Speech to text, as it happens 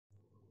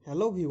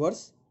Hello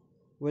viewers,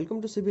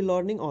 welcome to Civil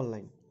Learning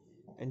Online,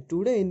 and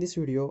today in this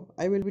video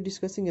I will be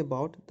discussing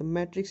about the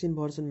matrix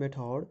inversion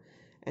method,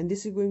 and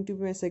this is going to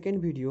be my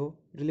second video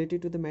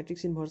related to the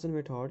matrix inversion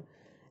method.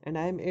 And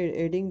I am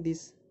adding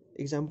this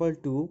example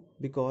 2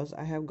 because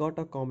I have got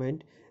a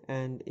comment,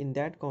 and in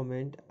that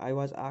comment I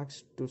was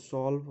asked to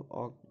solve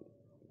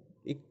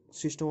a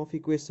system of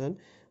equation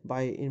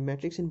by in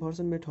matrix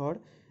inversion method,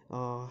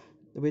 uh,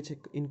 which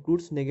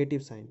includes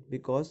negative sign,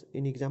 because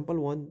in example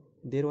 1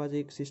 there was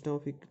a system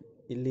of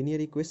linear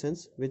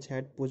equations which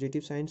had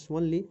positive signs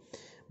only,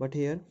 but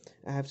here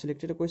I have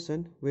selected a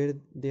question where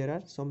there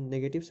are some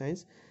negative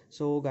signs.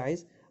 So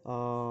guys,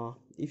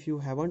 if you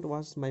haven't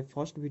watched my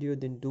first video,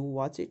 then do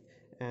watch it,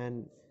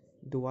 and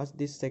do watch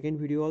this second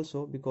video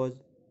also, because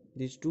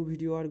these two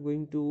videos are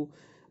going to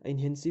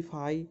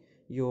intensify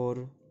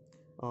your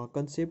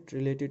concept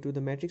related to the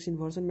matrix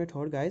inversion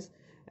method, guys.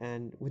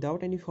 And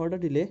without any further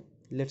delay,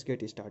 let's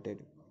get started.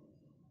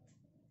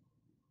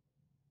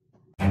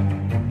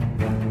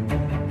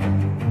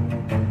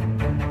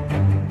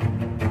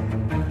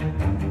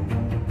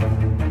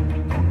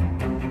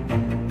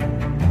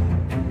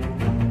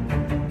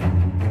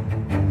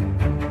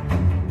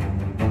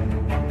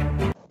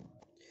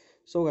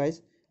 So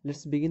guys,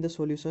 let's begin the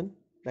solution,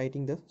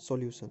 writing the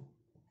solution.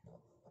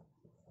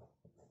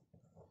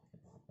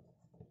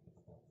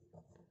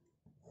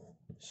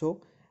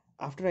 So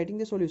after writing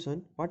the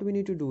solution, what we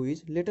need to do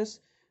is, let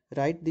us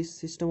write this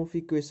system of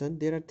equation.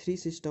 There are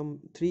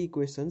three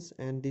equations,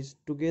 and these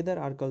together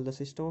are called the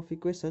system of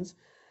equations.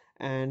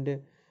 And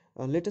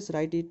let us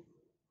write it,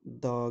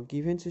 the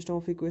given system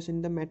of equation,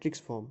 in the matrix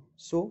form.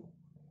 So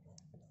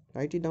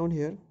write it down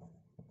here,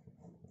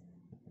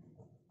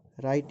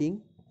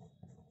 writing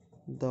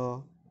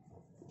the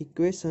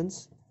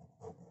equations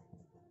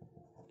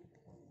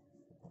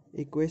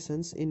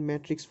in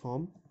matrix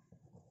form.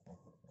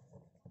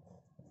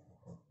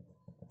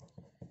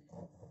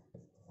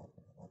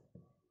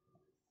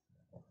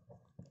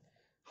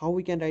 How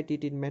we can write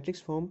it in matrix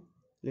form?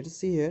 Let us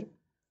see here.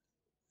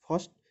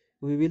 First,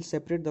 we will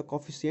separate the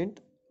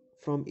coefficient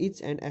from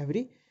each and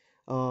every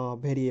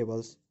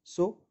variables.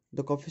 So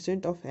the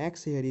coefficient of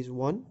x here is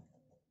 1,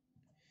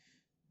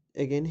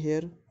 again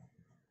here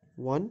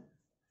 1,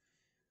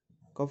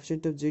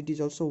 coefficient of z is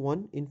also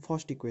 1 in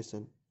first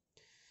equation.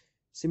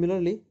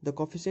 Similarly, the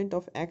coefficient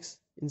of x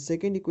in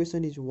second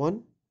equation is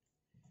 1,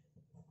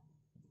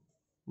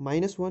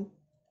 -1,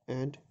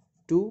 and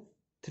 2,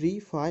 3,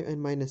 5,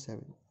 and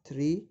 -7.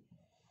 3,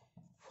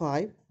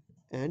 5,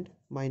 and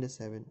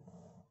 -7.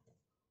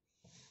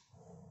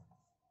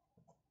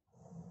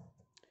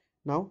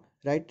 Now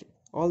write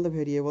all the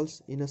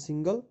variables in a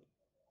single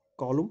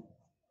column,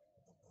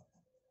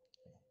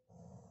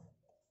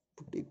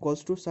 put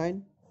equals to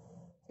sign,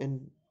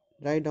 and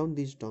write down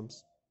these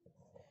terms,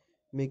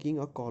 making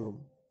a column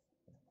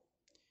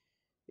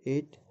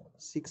 8,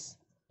 6,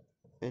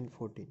 and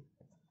 14.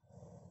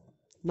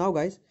 Now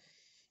guys,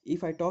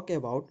 if I talk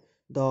about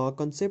the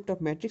concept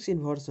of matrix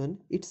inversion,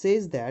 it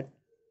says that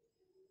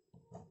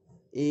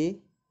a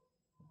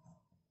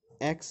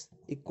x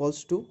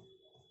equals to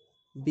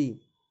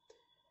b.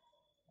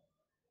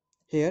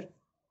 Here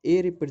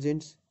a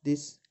represents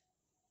this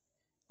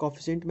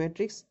coefficient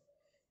matrix,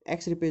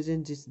 x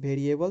represents these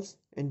variables,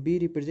 and b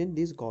represents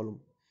this column.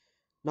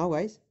 Now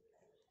guys,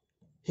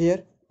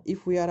 here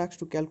if we are asked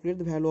to calculate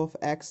the value of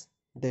x,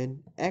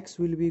 then x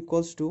will be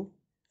equals to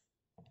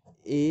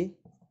a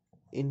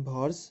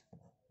inverse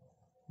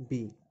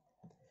b.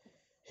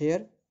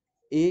 Here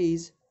a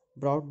is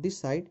brought this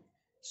side,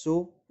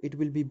 so it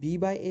will be b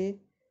by a,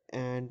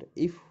 and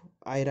if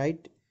I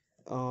write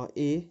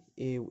a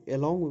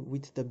along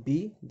with the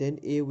b, then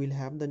a will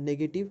have the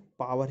negative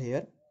power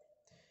here.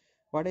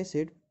 What I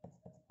said,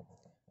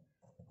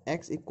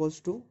 x equals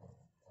to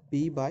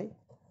b by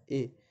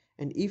a,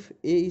 and if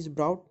a is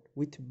brought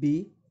with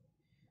b,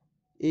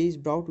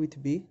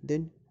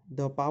 then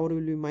the power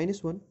will be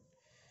 -1.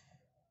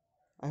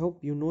 I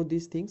hope you know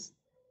these things.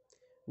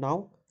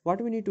 Now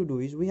what we need to do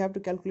is, we have to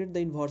calculate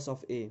the inverse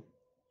of a,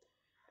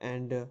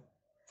 and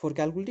for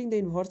calculating the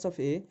inverse of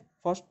a,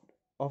 first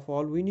of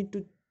all we need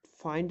to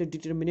find the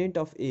determinant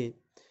of a,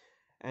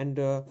 and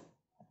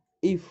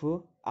if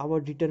our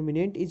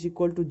determinant is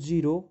equal to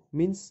 0,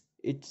 means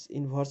its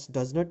inverse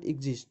does not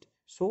exist.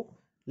 So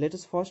let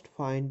us first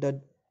find the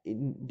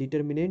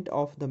determinant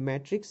of the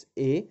matrix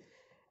a,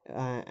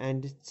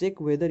 and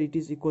check whether it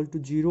is equal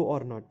to 0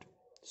 or not.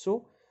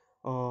 So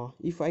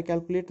if I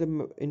calculate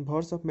the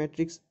inverse of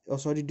matrix,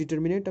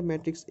 determinant of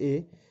matrix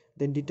a,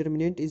 then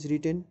determinant is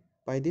written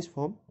by this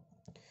form.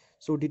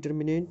 So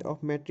determinant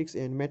of matrix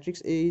a, and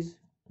matrix a is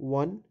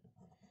 1,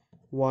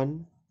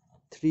 1,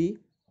 3,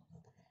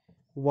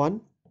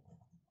 1,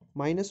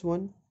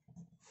 -1,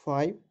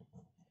 5,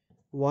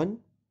 1,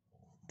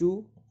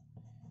 2,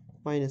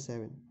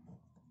 -7.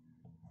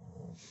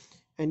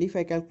 And if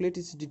I calculate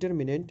its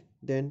determinant,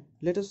 then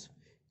let us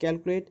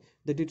calculate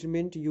the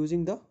determinant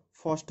using the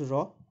first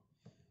row.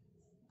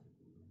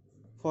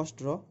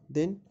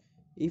 Then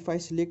if I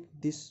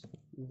select this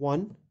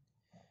 1,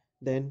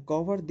 then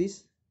cover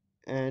this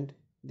and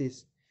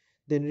this,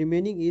 then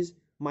remaining is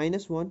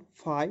 -1,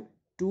 5,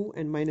 2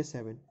 and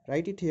 -7.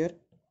 Write it here,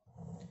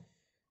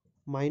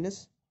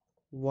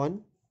 -1,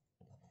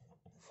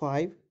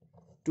 5,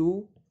 2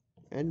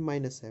 and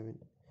 -7.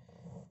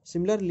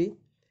 Similarly,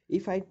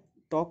 if I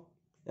talk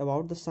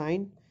about the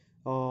sign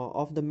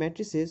of the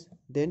matrices,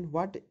 then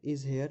what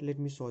is here? Let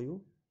me show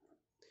you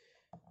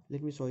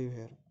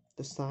here.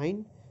 The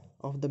sign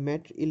of the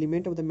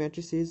element of the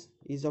matrices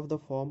is of the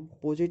form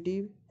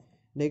positive,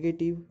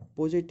 negative,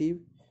 positive,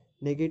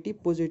 negative,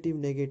 positive,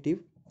 negative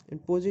and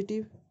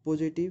positive,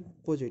 positive,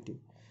 positive.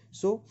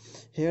 So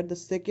here the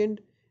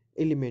second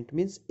element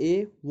means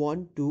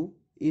a1 2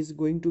 is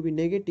going to be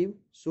negative,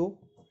 so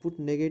put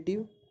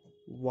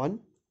 -1,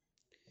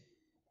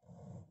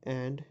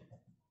 and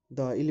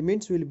the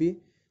elements will be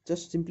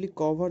just simply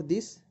cover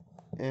this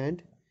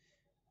and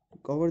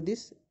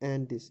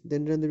this.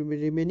 Then the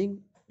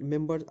remaining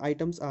member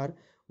items are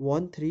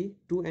 1 3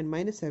 2 and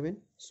 -7.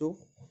 So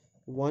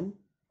 1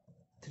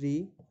 3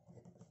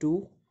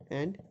 2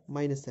 and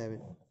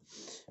 -7.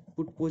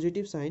 Put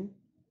positive sign,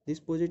 this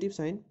positive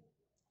sign,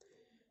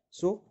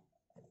 so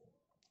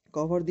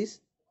cover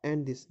this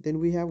and this. Then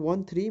we have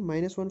 1 3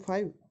 -1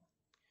 5,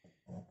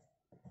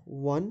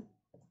 1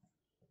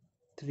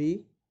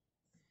 3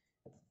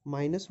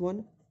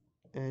 -1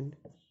 and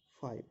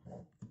 5.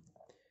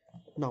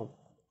 Now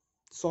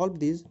solve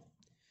this.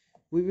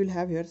 We will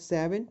have here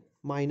 7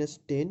 minus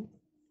 10.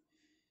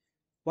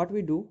 What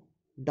we do?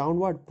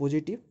 Downward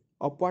positive,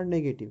 upward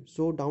negative.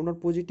 So downward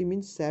positive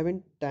means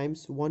 7 times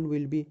 1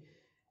 will be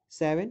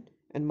 7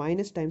 and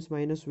minus times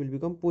minus will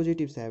become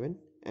 +7,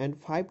 and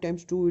 5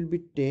 times 2 will be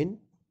 10,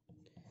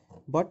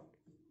 but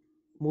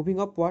moving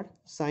upward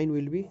sign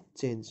will be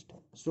changed,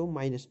 so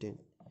 -10.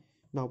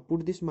 Now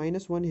put this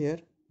 -1 here,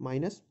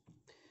 minus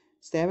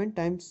 7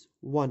 times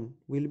 1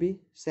 will be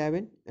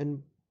 7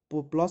 and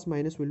plus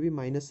minus will be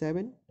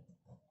 -7.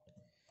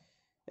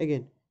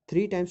 Again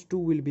 3 times 2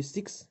 will be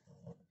 6,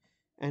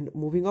 and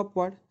moving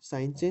upward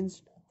sign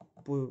changed.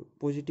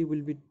 Positive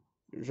will be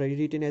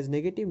written as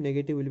negative,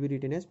 negative will be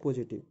written as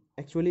positive.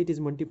 Actually it is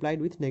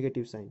multiplied with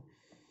negative sign.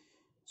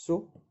 So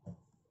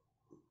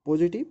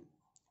positive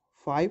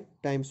 5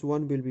 times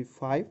 1 will be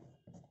 5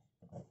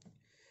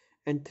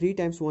 and 3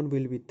 times 1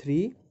 will be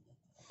 3,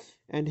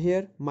 and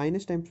here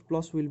minus times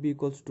plus will be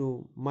equals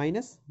to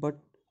minus, but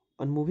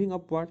on moving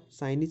upward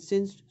sign is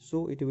changed,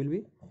 so it will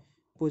be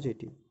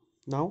positive.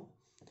 Now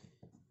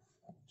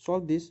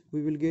solve this.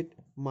 We will get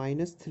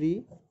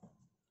 -3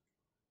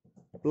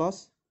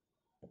 plus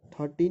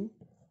 13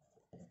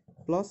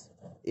 plus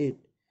 8,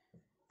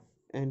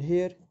 and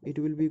here it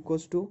will be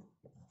equals to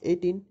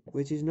 18,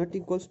 which is not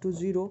equals to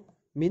 0,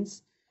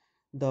 means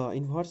the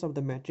inverse of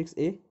the matrix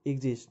A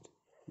exists.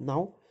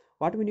 Now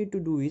what we need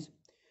to do is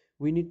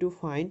we need to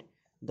find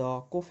the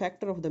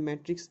cofactor of the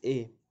matrix A.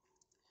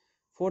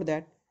 For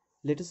that,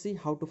 let us see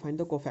how to find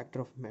the cofactor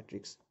of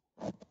matrix.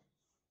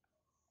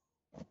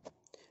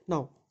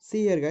 Now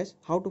see here guys,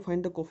 how to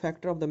find the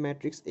cofactor of the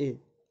matrix A.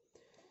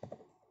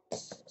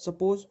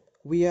 Suppose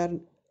we are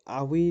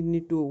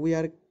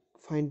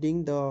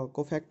finding the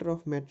cofactor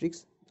of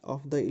matrix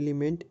of the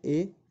element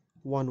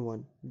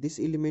A11. This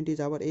element is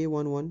our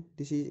A11,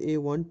 this is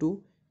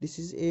A12, this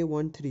is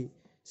A13.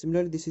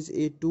 Similarly this is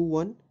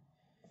A21,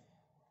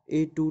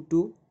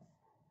 A22,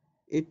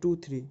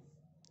 A23,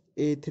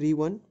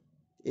 A31,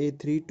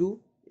 A32,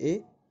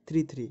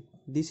 A33.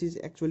 This is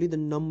actually the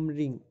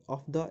numbering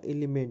of the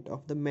element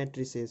of the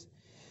matrices.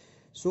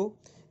 So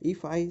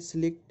if I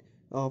select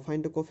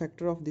find the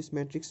cofactor of this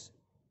matrix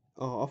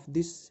of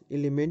this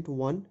element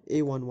 1,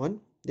 A11,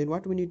 then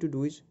what we need to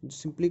do is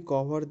simply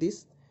cover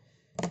this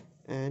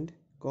and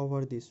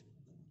cover this,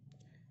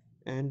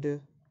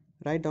 and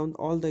write down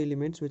all the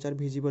elements which are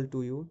visible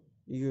to you.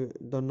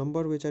 The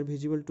number which are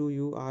visible to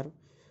you are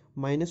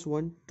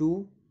 -1,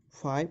 2,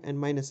 5 and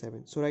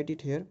 -7. So write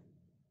it here.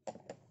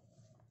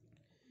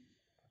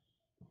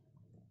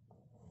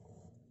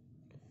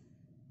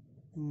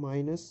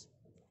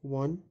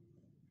 -1,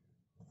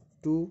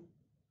 2,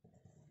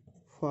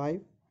 5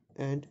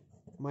 and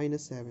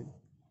 -7.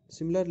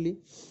 Similarly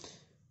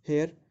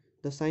here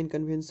the sign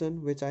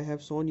convention which I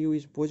have shown you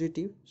is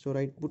positive, so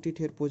put it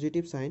here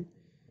positive sign.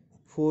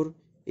 For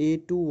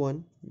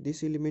A21,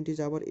 this element is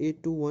our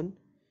A12,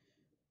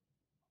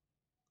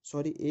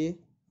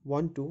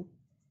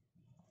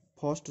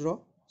 first row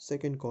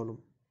second column,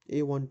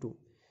 A12.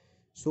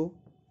 So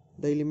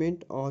the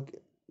element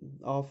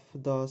of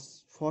the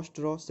first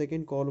row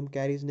second column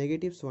carries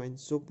negative sign,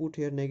 so put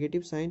here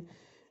negative sign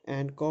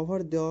and cover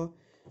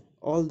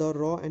all the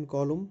row and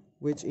column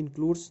which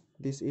includes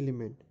this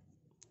element.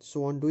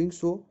 So on doing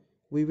so,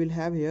 we will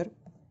have here,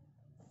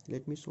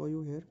 let me show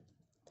you here.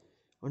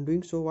 On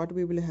doing so, what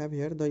we will have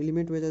here, the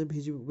element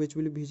which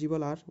will be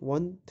visible are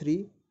 1,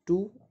 3,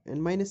 2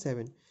 and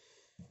 -7.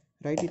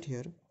 Write it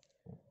here,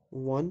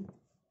 1,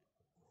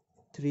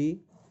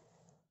 3,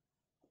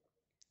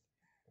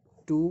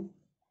 2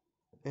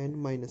 and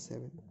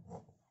 -7.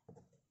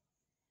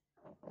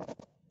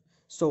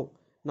 So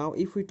now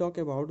if we talk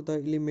about the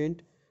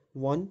element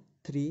 1,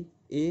 3,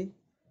 A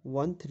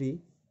 1,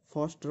 3,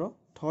 first row,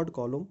 third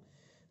column,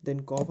 then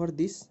cover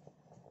this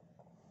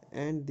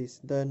and this.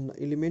 The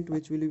element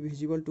which will be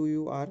visible to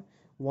you are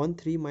 1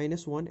 3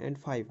 minus 1 and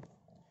 5.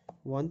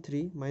 1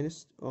 3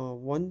 minus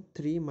 1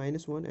 3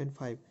 minus 1 and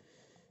 5.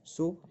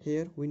 So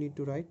here we need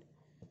to write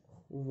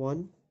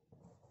 1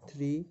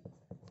 3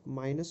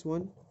 minus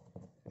 1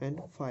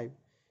 and 5.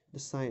 The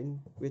sign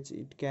which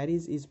it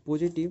carries is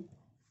positive.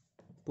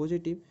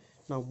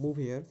 Now move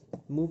here,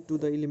 move to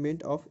the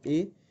element of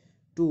a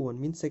 2 1,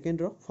 means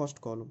second row,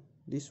 first column,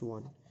 this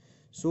one.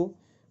 So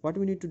what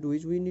we need to do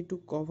is we need to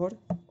cover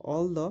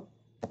all the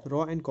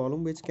row and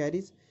column which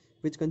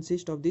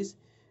consist of this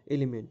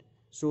element.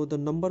 So the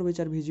number which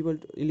are visible,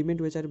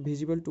 element which are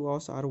visible to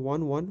us are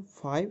 1 1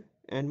 5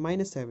 and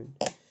minus 7,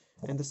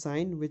 and the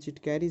sign which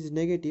it carries is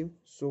negative,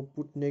 so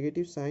put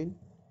negative sign,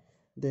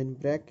 then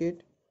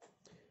bracket,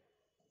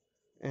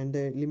 and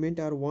the element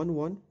are 1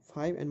 1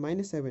 5 and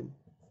minus 7,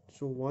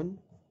 so 1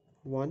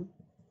 1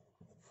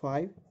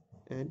 5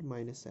 and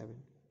minus 7.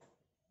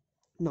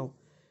 Now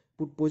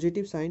put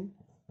positive sign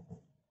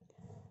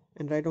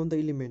and write on the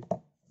element.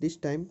 This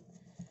time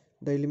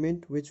the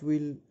element which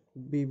will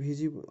be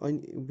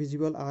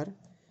visible are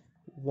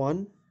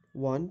 1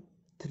 1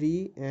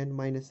 3 and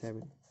minus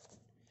 7.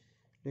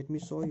 Let me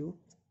show you.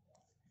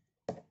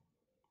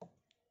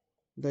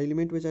 The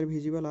element which are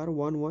visible are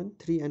 1 1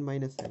 3 and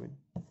minus 7.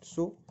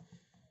 So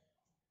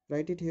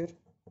write it here,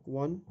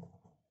 1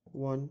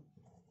 1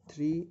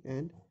 3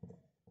 and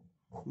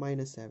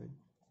minus 7.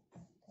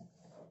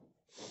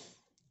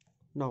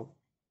 Now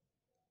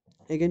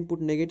again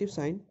put negative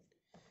sign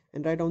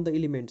and write down the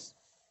elements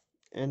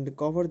and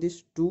cover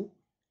this 2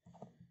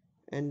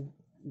 and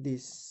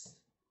this.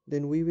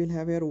 Then we will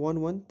have here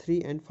 1 1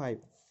 3 and 5.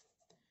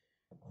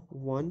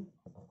 1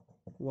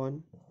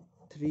 1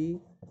 3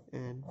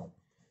 and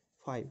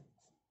 5.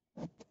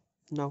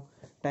 Now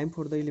time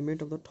for the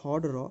element of the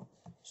third row.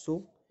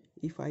 So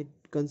if I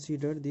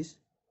consider this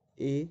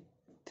a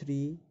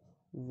 3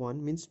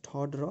 1, means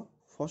third row,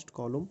 first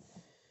column,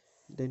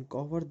 then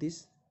cover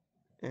this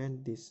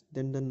and this,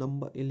 then the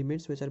number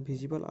elements which are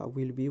visible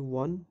will be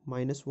 1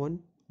 minus 1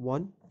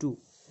 1 2.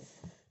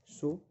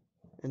 So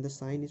and the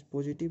sign is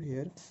positive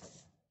here,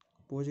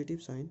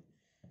 positive sign,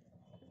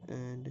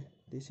 and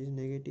this is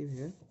negative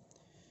here.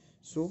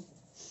 So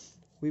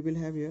we will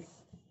have here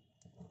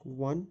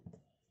 1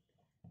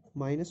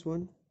 minus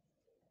 1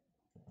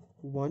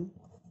 1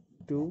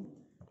 2.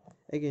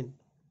 Again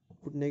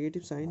put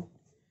negative sign,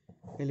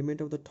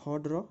 element of the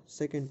third row,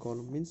 second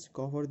column, means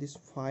cover this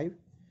 5,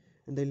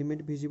 and the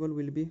element visible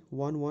will be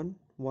 1 1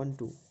 1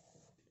 2.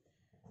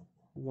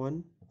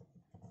 1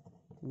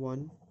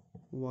 1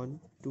 1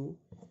 2.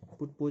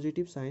 Put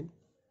positive sign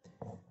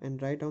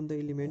and write down the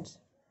elements.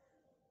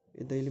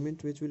 The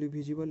element which will be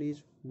visible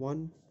is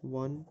 1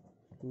 1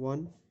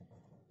 1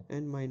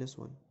 and minus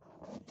 1.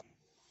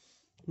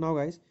 Now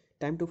guys,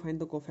 time to find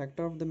the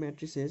cofactor of the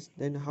matrices.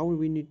 Then how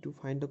we need to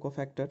find the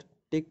cofactor?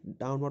 Take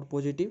downward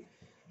positive,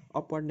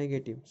 upward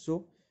negative.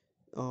 So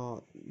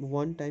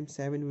 1 times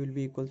 7 will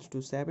be equals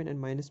to 7,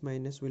 and minus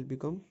minus will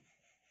become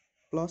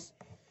plus.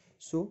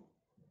 So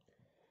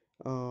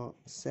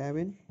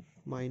 7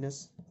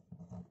 minus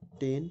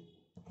 10,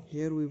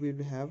 here we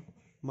will have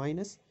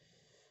minus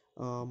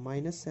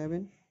minus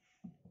 7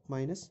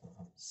 minus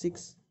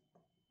 6,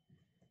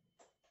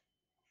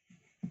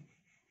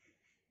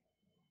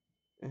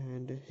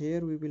 and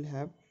here we will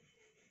have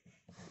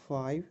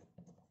 5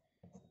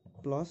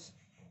 plus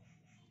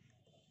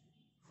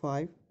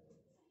 5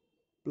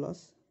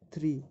 plus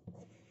 3.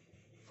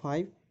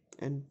 5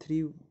 and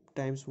 3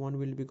 times 1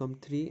 will become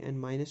 3, and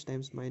minus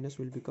times minus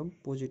will become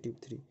positive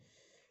 3.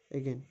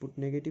 Again put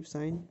negative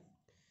sign,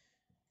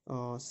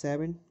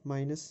 7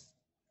 minus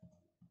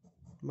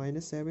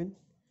 7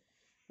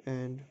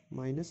 and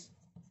minus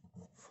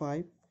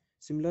 5.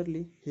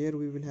 Similarly here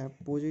we will have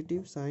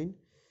positive sign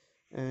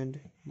and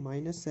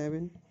minus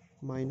 7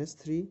 minus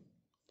 3.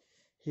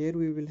 Here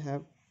we will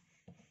have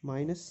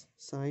minus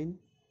sign,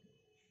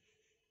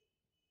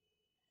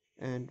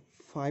 and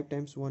 5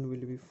 times 1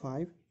 will be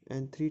 5,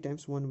 and 3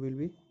 times 1 will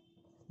be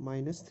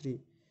minus 3,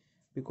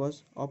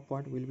 because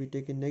upward will be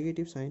taken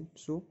negative sign.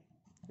 So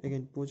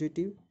again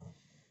positive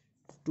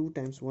 2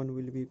 times 1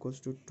 will be equals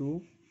to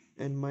 2,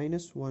 and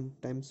minus 1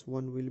 times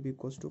 1 will be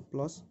equals to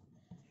plus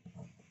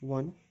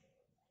 1.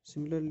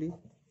 Similarly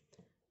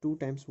 2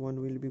 times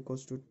 1 will be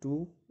equals to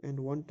 2, and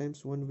 1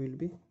 times 1 will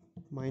be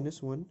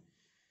minus 1.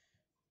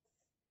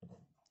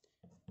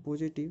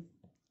 Positive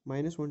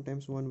minus 1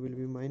 times 1 will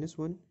be minus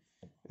 1,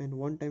 and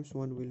 1 times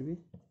 1 will be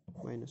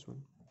minus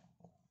 1.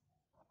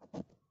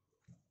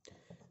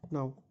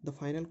 Now the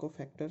final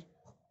cofactor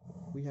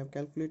we have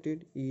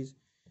calculated is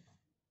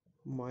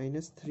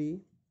minus 3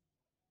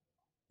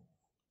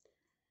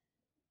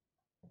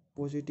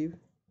 positive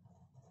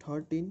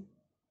 13.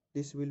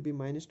 This will be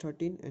minus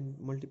 13, and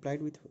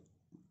multiplied with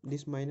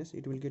this minus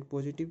it will get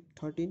positive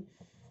 13,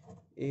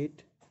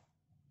 8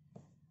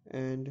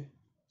 and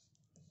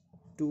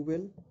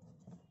 12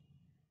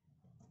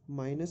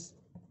 minus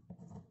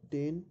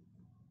 10 .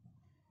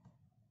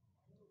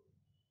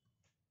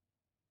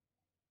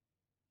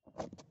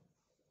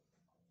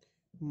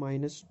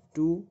 minus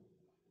 2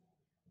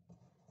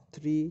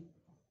 3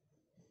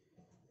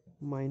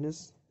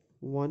 minus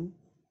 1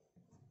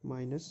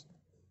 minus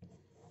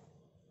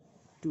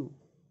 2.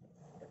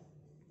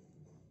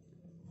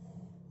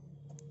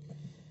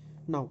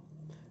 Now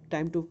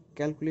time to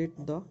calculate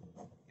the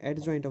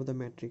adjoint of the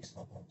matrix.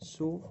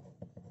 So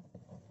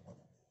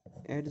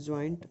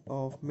adjoint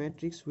of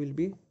matrix will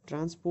be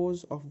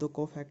transpose of the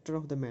cofactor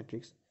of the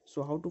matrix.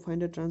 So how to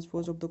find the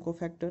transpose of the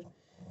cofactor?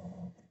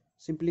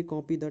 Simply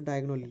copy the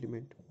diagonal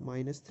element,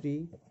 minus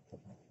 3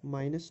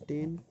 minus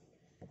 10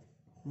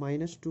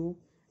 minus 2,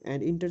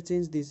 and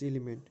interchange this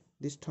element.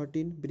 This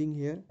 13 bring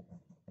here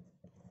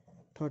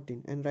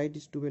 13 and write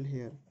this 12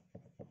 here.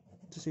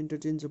 Just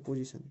interchange the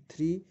position.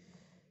 3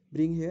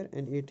 bring here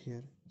and 8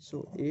 here.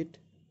 So 8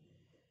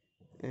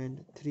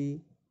 and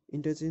 3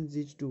 interchange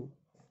these two.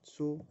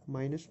 So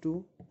minus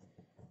 2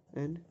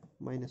 and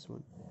minus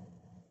 1.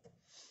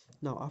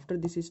 Now after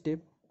this step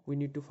we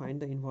need to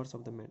find the inverse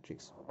of the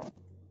matrix.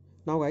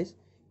 Now guys,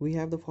 we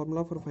have the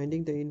formula for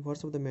finding the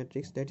inverse of the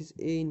matrix, that is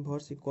A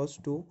inverse equals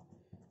to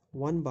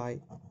 1 by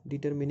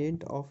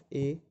determinant of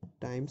A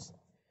times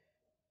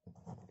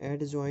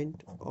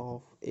adjoint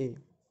of A.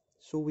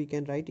 So we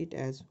can write it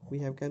as, we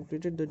have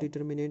calculated the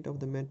determinant of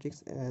the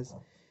matrix as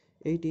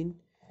 18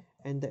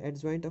 and the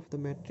adjoint of the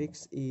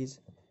matrix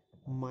is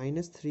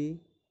minus 3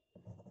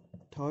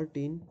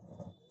 13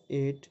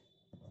 8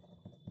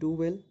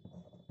 12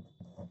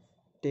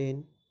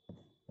 10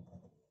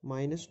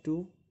 minus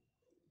 2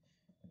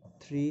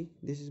 3,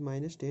 this is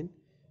minus 10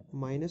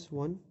 minus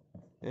 1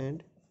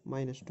 and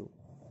minus 2.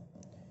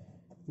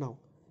 Now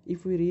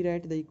if we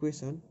rewrite the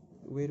equation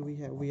where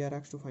we are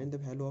asked to find the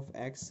value of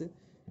x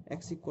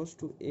equals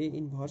to A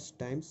inverse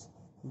times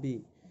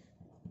B.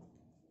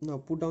 Now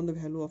put down the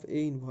value of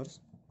A inverse,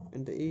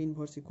 and the A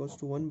inverse equals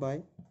to 1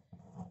 by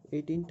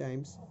 18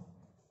 times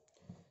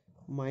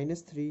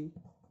minus 3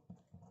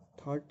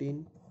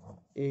 13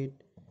 8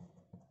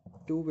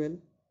 12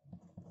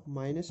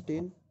 minus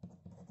 10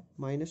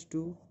 minus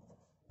 2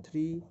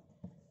 3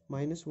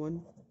 minus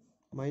 1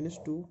 minus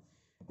 2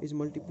 is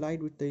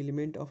multiplied with the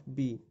element of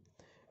B,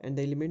 and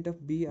the element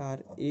of B are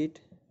 8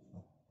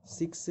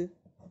 6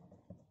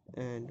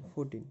 and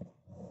 14.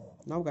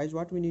 Now guys,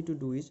 what we need to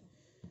do is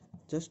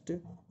just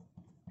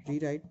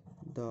rewrite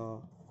the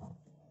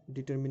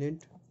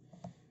determinant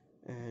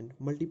and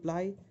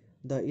multiply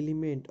the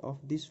element of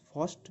this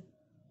first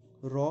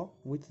row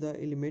with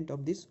the element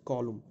of this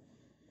column.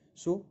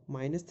 So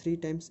minus 3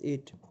 times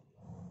 8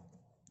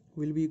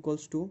 will be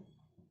equals to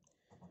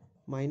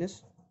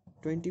minus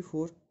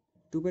 24.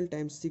 12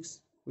 times 6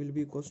 will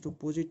be equals to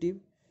positive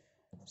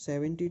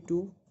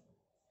 72,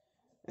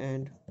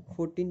 and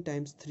 14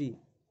 times 3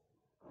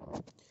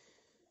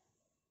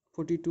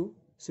 42.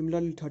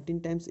 Similarly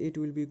 13 times 8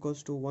 will be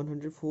equals to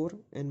 104,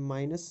 and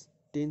minus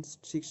 10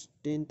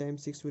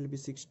 times 6 will be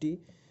 60,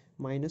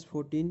 minus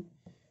 14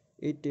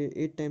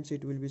 8 times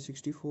 8 will be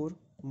 64,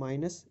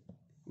 minus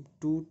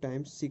 2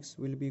 times 6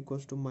 will be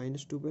equals to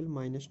minus 12,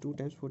 minus 2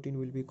 times 14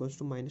 will be equals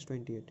to minus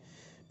 28.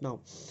 Now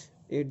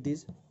add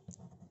this,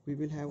 we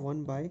will have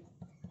 1 by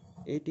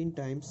 18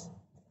 times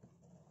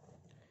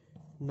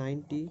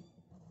 90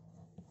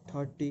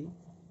 30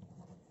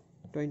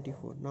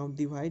 24. Now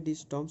divide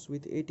these terms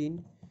with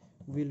 18,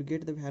 we will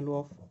get the value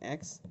of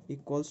x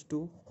equals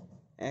to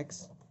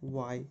x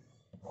y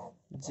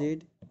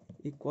z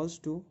equals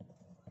to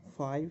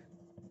 5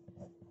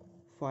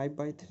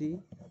 by 3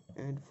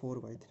 and 4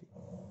 by 3.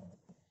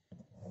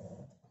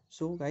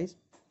 So guys,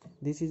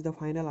 this is the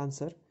final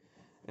answer,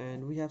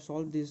 and we have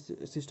solved this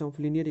system of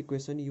linear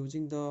equation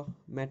using the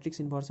matrix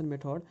inversion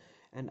method.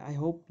 And I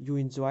hope you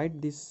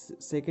enjoyed this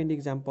second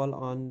example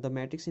on the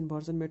matrix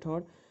inversion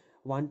method.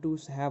 Want to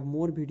have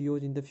more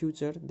videos in the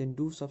future, then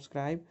do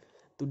subscribe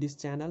to this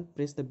channel,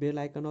 press the bell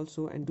icon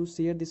also, and do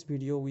share this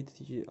video with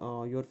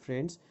your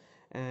friends.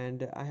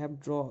 And I have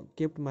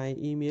kept my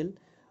email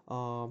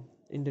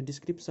in the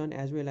description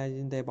as well as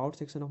in the about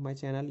section of my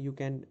channel. You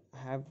can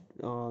have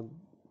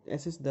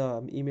access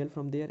the email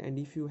from there, and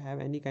if you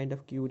have any kind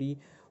of query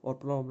or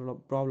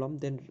problem,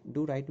 then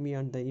do write me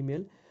on the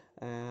email,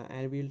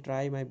 and we'll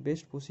try my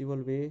best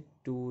possible way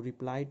to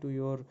reply to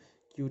your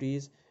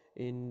queries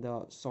in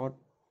the short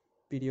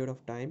period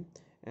of time.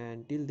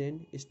 And till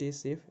then, stay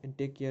safe and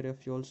take care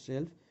of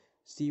yourself.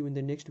 See you in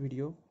the next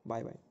video.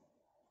 Bye bye.